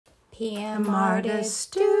PM Artist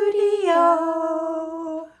Studio.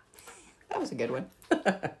 That was a good one. All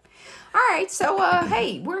right, so,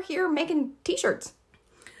 hey, we're here making t-shirts.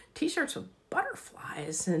 T-shirts with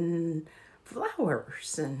butterflies and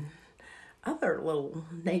flowers and other little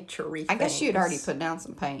nature-y things. I guess you had already put down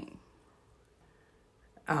some paint.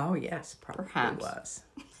 Oh, yes, probably Perhaps. was.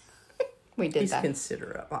 We did He's that.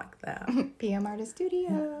 considerate like that. PM Artist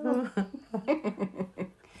Studio.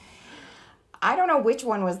 I don't know which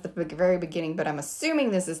one was the very beginning, but I'm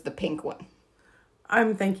assuming this is the pink one.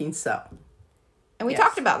 I'm thinking so. And we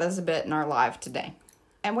talked about this a bit in our live today.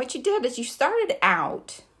 And what you did is you started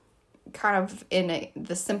out kind of in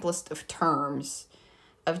the simplest of terms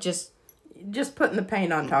of just putting the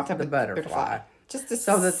paint on top of the butterfly. Just to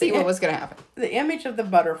see what was going to happen. The image of the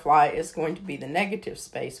butterfly is going to be the negative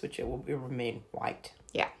space, which it will remain white.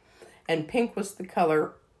 Yeah. And pink was the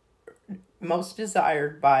color most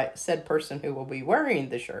desired by said person who will be wearing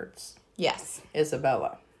the shirts. Yes.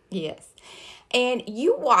 Isabella. Yes. And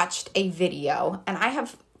you watched a video, and I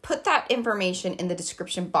have put that information in the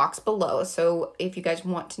description box below. So if you guys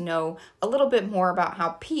want to know a little bit more about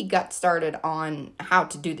how P got started on how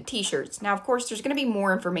to do the t-shirts. Now, of course, there's going to be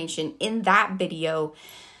more information in that video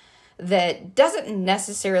that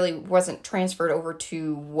wasn't transferred over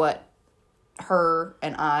to what her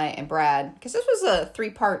and I and Brad, because this was a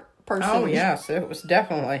 3-part person. Oh, yes, it was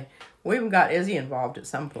definitely. We even got Izzy involved at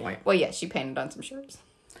some point. Well, yeah, she painted on some shirts.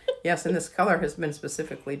 Yes, and this color has been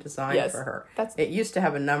specifically designed for her. It used to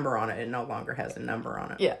have a number on it. It no longer has a number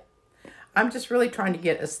on it. Yeah. I'm just really trying to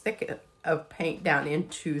get as thick of paint down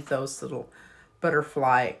into those little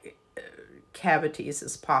butterfly cavities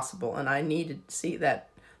as possible. And I needed to see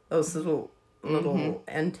those little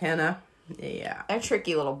antenna. Yeah. They're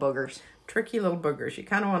tricky little boogers. Tricky little boogers. You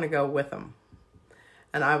kind of want to go with them.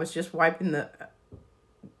 And I was just wiping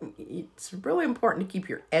it's really important to keep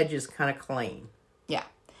your edges kind of clean. Yeah.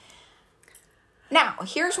 Now,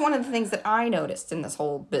 here's one of the things that I noticed in this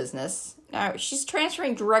whole business. Now, she's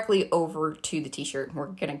transferring directly over to the t-shirt, and we're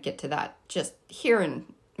going to get to that just here in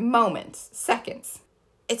moments, seconds.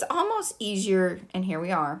 It's almost easier, and here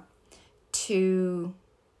we are, to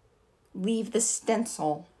leave the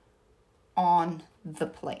stencil on the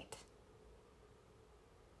plate.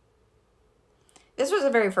 This was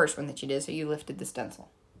the very first one that you did, so you lifted the stencil.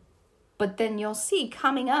 But then you'll see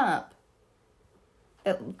coming up,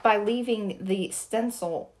 that by leaving the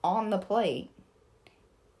stencil on the plate,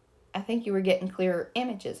 I think you were getting clearer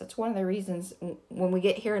images. That's one of the reasons when we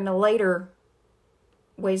get here in the later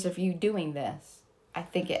ways of you doing this, I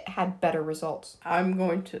think it had better results. I'm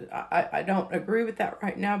going to, I don't agree with that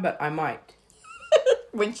right now, but I might.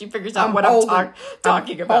 When she figures out what I'm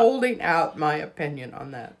talking about. I'm holding out my opinion on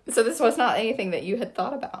that. So this was not anything that you had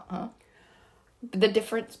thought about, huh? The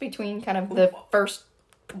difference between kind of the first...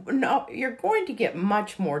 No, you're going to get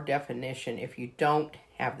much more definition if you don't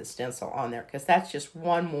have the stencil on there, because that's just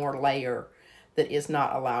one more layer that is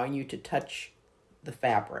not allowing you to touch the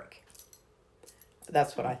fabric.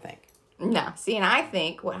 That's what I think. No, see, and I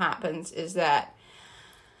think what happens is that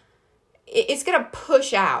it's going to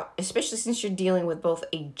push out, especially since you're dealing with both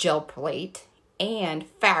a gel plate and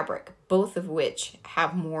fabric, both of which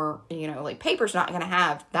have more, like paper's not going to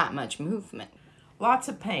have that much movement. Lots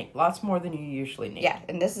of paint. Lots more than you usually need. Yeah,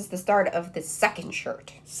 and this is the start of the second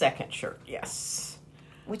shirt. Second shirt, yes.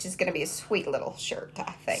 Which is going to be a sweet little shirt,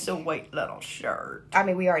 I think. Sweet little shirt. I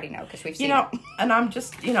mean, we already know because we've seen it. And I'm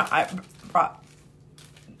just,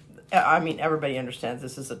 everybody understands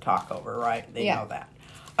this is a talkover, right? They know that.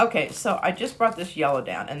 Okay, so I just brought this yellow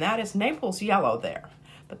down, and that is Naples yellow there.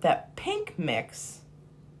 But that pink mix...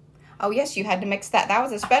 Oh, yes, you had to mix that. That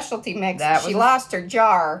was a specialty mix. She lost her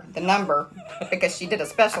jar, the number, because she did a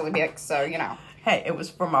specialty mix, so, Hey, it was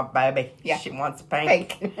for my baby. Yeah. She wants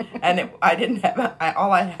pink. And I didn't have...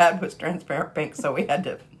 all I had was transparent pink, so we had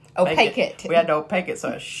to... Opaque it. We had to opaque it,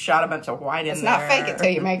 so I shot a bunch of white in there. It's not fake it till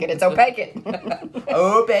you make it. It's opaque it.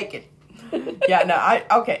 Opaque it. Yeah, no,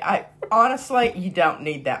 I honestly, you don't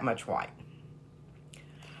need that much white.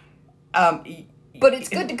 But it's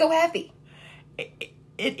good to go heavy.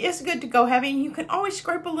 It is good to go heavy, and you can always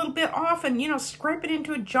scrape a little bit off and, scrape it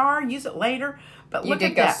into a jar, use it later. But look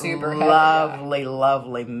at that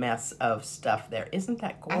lovely mess of stuff there. Isn't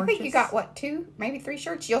that gorgeous? I think you got, 2, maybe 3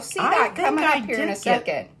 shirts? You'll see that coming up here in a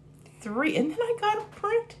second. 3, and then I got a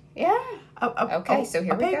print. Yeah. Okay, so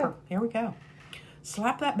here we go. Here we go.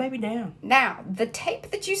 Slap that baby down. Now, the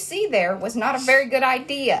tape that you see there was not a very good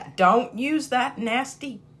idea. Don't use that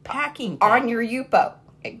nasty packing tape. On your Yupo.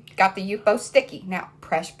 It got the Yupo sticky. Now,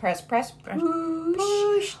 press. Push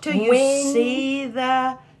till you see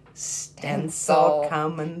the stencil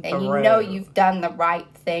coming through. And you've done the right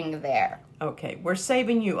thing there. Okay, we're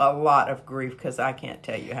saving you a lot of grief because I can't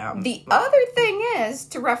tell you how. The other thing is,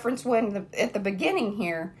 to reference at the beginning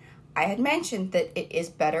here, I had mentioned that it is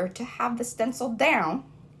better to have the stencil down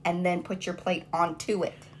and then put your plate onto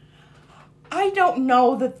it. I don't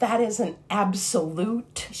know that is an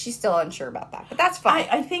absolute. She's still unsure about that, but that's fine.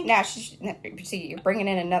 I think now see, you're bringing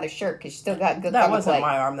in another shirt because you still got good. That wasn't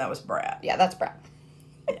my arm. That was Brad. Yeah, that's Brad.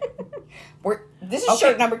 This is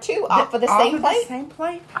shirt number 2 off of the same plate. Same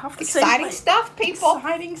plate. Exciting stuff, people.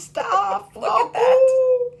 Exciting stuff. Look at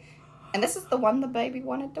that. And this is the one the baby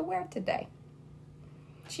wanted to wear today.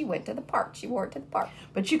 She went to the park. She wore it to the park.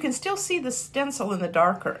 But you can still see the stencil in the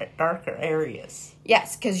darker areas.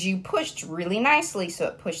 Yes, because you pushed really nicely, so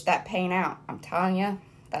it pushed that paint out. I'm telling you,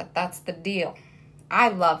 that's the deal. I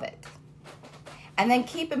love it. And then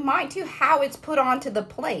keep in mind, too, how it's put onto the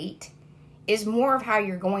plate is more of how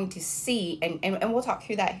you're going to see, and we'll talk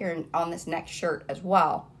through that here on this next shirt as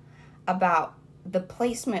well, about the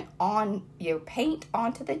placement on your paint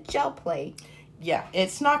onto the gel plate. Yeah,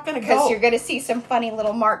 it's not going to go. Because you're going to see some funny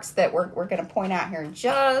little marks that we're going to point out here in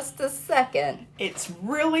just a second. It's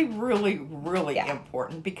really, really, really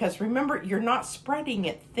important because remember, you're not spreading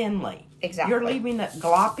it thinly. Exactly. You're leaving it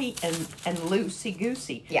gloppy and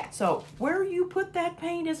loosey-goosey. Yeah. So where you put that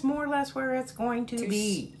paint is more or less where it's going to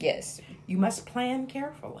be. Yes. You must plan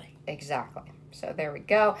carefully. Exactly. So there we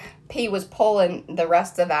go. P was pulling the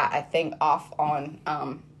rest of that, I think, off on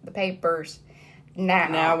the papers.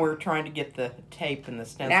 Now we're trying to get the tape and the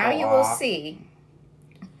stencil Now you will see.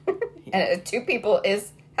 And 2 people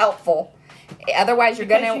is helpful. Otherwise, you're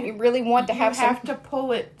going to really want to have You have to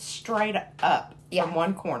pull it straight up from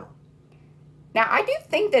one corner. Now, I do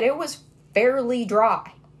think that it was fairly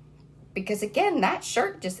dry. Because, again, that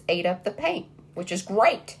shirt just ate up the paint, which is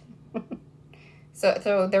great.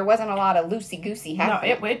 So there wasn't a lot of loosey-goosey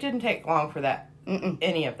happening. No, it didn't take long for that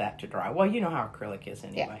any of that to dry. Well, you know how acrylic is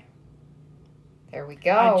anyway. Yeah. There we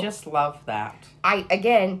go. I just love that. I,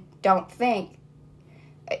 again, don't think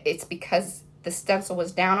it's because the stencil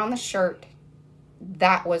was down on the shirt.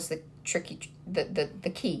 That was the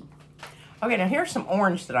the key. Okay, now here's some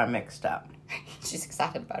orange that I mixed up. She's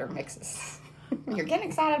excited about her mixes. You're getting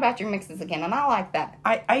excited about your mixes again, and I like that.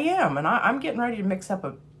 I am, and I'm getting ready to mix up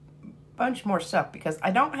a bunch more stuff because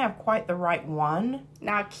I don't have quite the right one.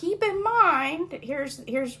 Now, keep in mind, here's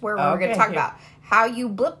where we're going to talk about how you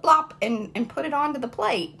blip-blop and put it onto the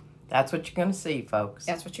plate. That's what you're going to see, folks.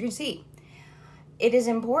 That's what you're going to see. It is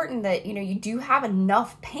important that, you do have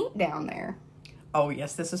enough paint down there. Oh,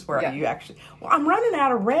 yes, this is where you actually... Well, I'm running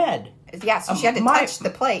out of red. Yeah, so she had to touch the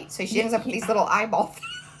plate, so she ends up with these little eyeballs.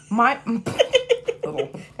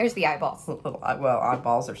 There's the eyeballs.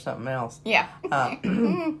 Eyeballs or something else. Yeah. I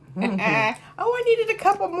needed a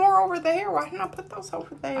couple more over there. Why didn't I put those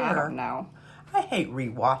over there? I don't know. I hate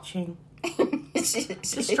rewatching. It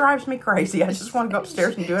just drives me crazy. I just want to go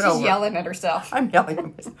upstairs and do it over. She's yelling at herself. I'm yelling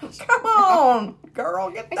at myself. Come on,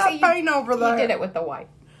 girl, get that paint over there. You did it with the white.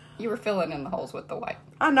 You were filling in the holes with the white.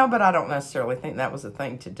 I know, but I don't necessarily think that was a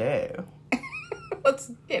thing to do.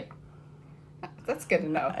 That's good to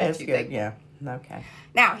know. It's good, think. Yeah. Okay.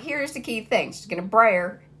 Now, here's the key thing. She's going to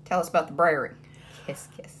brayer. Tell us about the brayering. Kiss,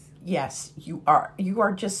 kiss. Yes, you are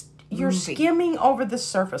just... You're skimming over the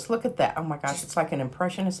surface. Look at that. Oh, my gosh. It's like an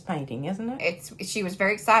impressionist painting, isn't it? She was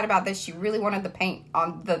very excited about this. She really wanted the paint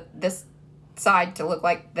on this side to look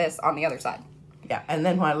like this on the other side. Yeah, and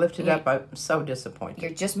then when I lift it up, I'm so disappointed.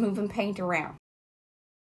 You're just moving paint around.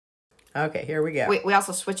 Okay, here we go. We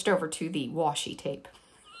also switched over to the washi tape.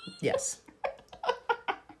 Yes.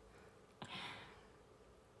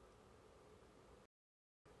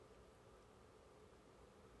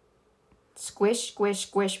 Squish, squish,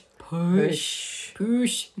 squish, push,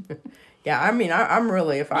 push. Yeah, I mean, I'm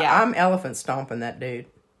really, I'm elephant stomping that dude.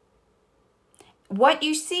 What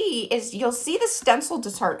you see is you'll see the stencil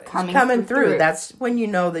just start coming through. That's when you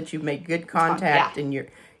know that you've made good contact and you're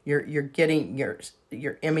getting your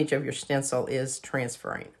image of your stencil is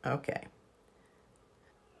transferring. Okay.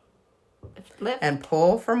 Flip. And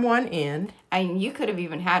pull from one end. And you could have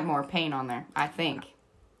even had more paint on there, I think.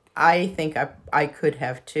 I think I could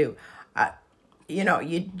have too. You don't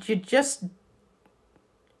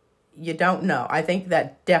know. I think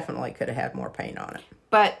that definitely could have had more paint on it.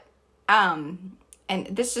 But, and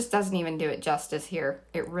this just doesn't even do it justice here.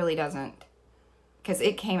 It really doesn't. Because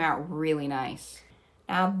it came out really nice.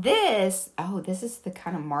 Now this is the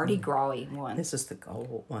kind of Mardi Gras-y one. This is the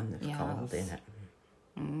gold one that's gold in it.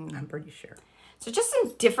 I'm pretty sure. So just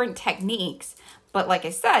some different techniques. But like I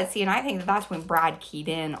said, and I think that's when Brad keyed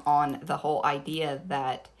in on the whole idea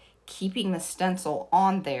that keeping the stencil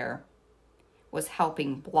on there was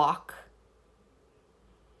helping block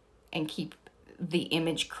and keep the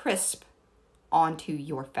image crisp onto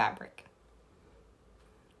your fabric.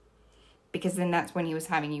 Because then that's when he was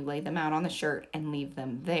having you lay them out on the shirt and leave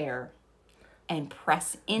them there and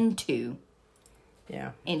press into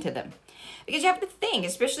them. Because you have to think,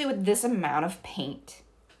 especially with this amount of paint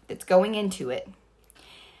that's going into it,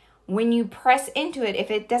 when you press into it, if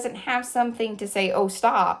it doesn't have something to say, oh,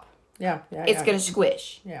 stop, it's going to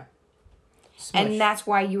squish. Yeah. Smush. And that's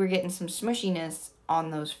why you were getting some smushiness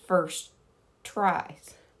on those first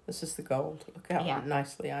tries. This is the gold. Look how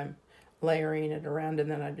nicely I'm layering it around, and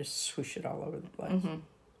then I just swoosh it all over the place. Mm-hmm.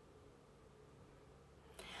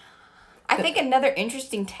 I think another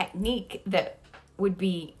interesting technique that would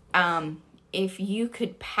be if you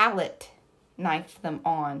could palette knife them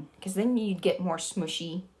on, because then you'd get more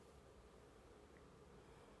smushy.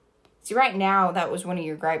 See, right now, that was one of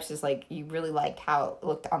your gripes, is like you really liked how it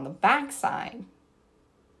looked on the backside.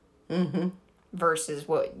 Mm-hmm. Versus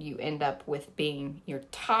what you end up with being your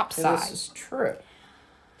top side. This is true.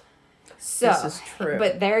 So, this is true.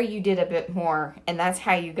 But there you did a bit more, and that's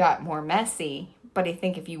how you got more messy. But I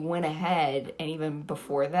think if you went ahead, and even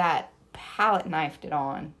before that, palette knifed it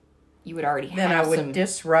on, you would already have some... Then I would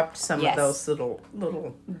disrupt some of those little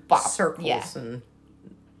circles and...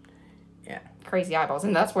 crazy eyeballs.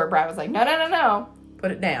 And that's where Brad was like, no.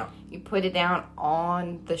 Put it down. You put it down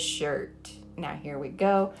on the shirt. Now here we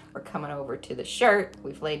go. We're coming over to the shirt.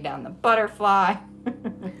 We've laid down the butterfly.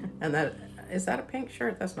 And is that a pink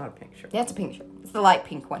shirt? That's not a pink shirt. That's a pink shirt. It's the light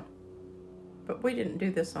pink one. But we didn't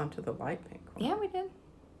do this onto the light pink one. Yeah, we did.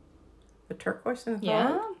 The turquoise and the gold?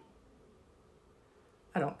 Yeah.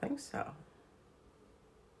 I don't think so.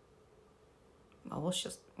 Well,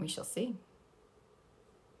 we shall see.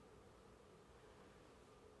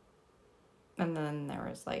 And then there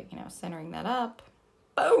was centering that up.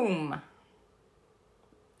 Boom.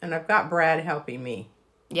 And I've got Brad helping me.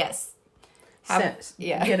 Yes. Get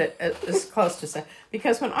it as close to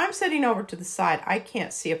because when I'm sitting over to the side, I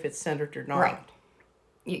can't see if it's centered or not. Right.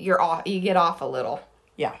 You're off. You get off a little.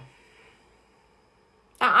 Yeah.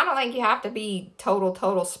 Now, I don't think you have to be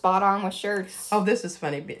total spot on with shirts. Oh, this is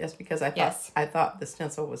funny. It's because I thought the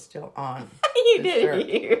stencil was still on. You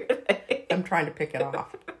did. I'm trying to pick it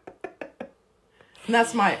off. And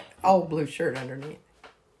that's my old blue shirt underneath.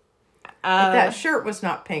 But that shirt was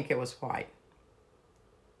not pink; it was white.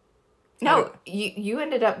 No, you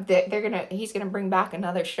ended up. He's gonna bring back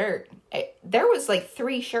another shirt. There was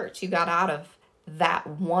 3 shirts you got out of that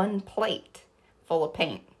one plate full of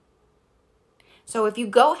paint. So if you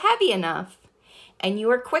go heavy enough, and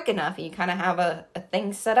you are quick enough, and you kind of have a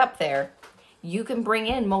thing set up there, you can bring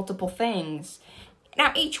in multiple things.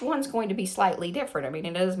 Now each one's going to be slightly different. I mean,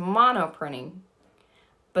 it is mono printing.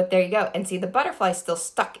 But there you go. And see, the butterfly's still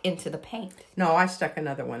stuck into the paint. No, I stuck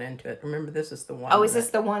another one into it. Remember, this is the one. Oh, is this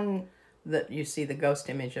the one? That you see the ghost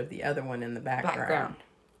image of the other one in the background.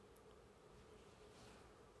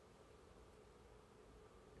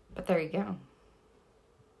 But there you go.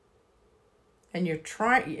 And you're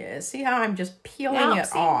trying... See how I'm just peeling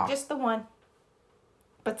it off? Just the one.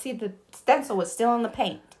 But see, the stencil was still in the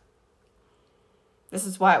paint. This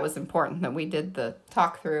is why it was important that we did the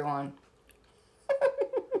talk through on...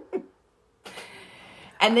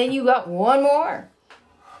 And then you got one more.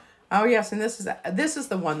 Oh yes, and this is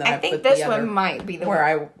the one that I think put this the other, one might be the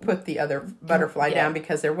where one. I put the other butterfly down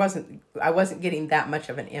because I wasn't getting that much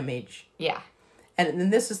of an image. Yeah. And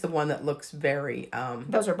then this is the one that looks very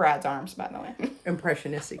those are Brad's arms, by the way.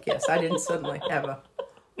 Impressionistic. Yes, I didn't suddenly have a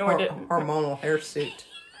hormonal hairsuit.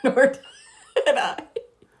 Nor did I.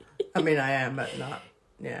 I mean, I am, but not.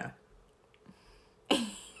 Yeah.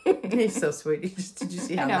 He's so sweet. Did you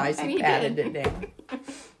see how nice he patted it down?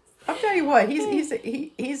 I'll tell you what, he's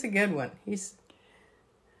a good one. He's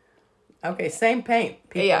okay. Same paint.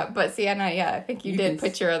 People. Yeah, but see, I think you did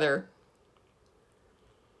put your other.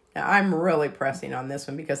 Now, I'm really pressing on this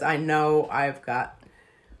one because I know I've got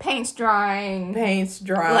paint's drying. Less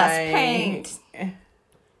paint.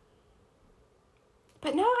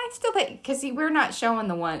 But no, I still think, because see, we're not showing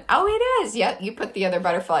the one. Oh, it is. Yep, you put the other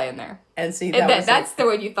butterfly in there. And see, that's the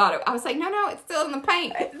one you thought it. I was like, no, it's still in the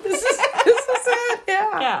paint. This is it.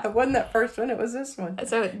 Yeah. It wasn't that first one. It was this one.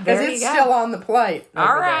 So because it's still on the plate.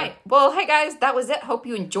 All right. Well, hey guys, that was it. Hope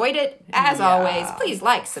you enjoyed it. As always, please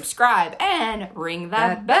like, subscribe, and ring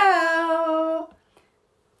that bell.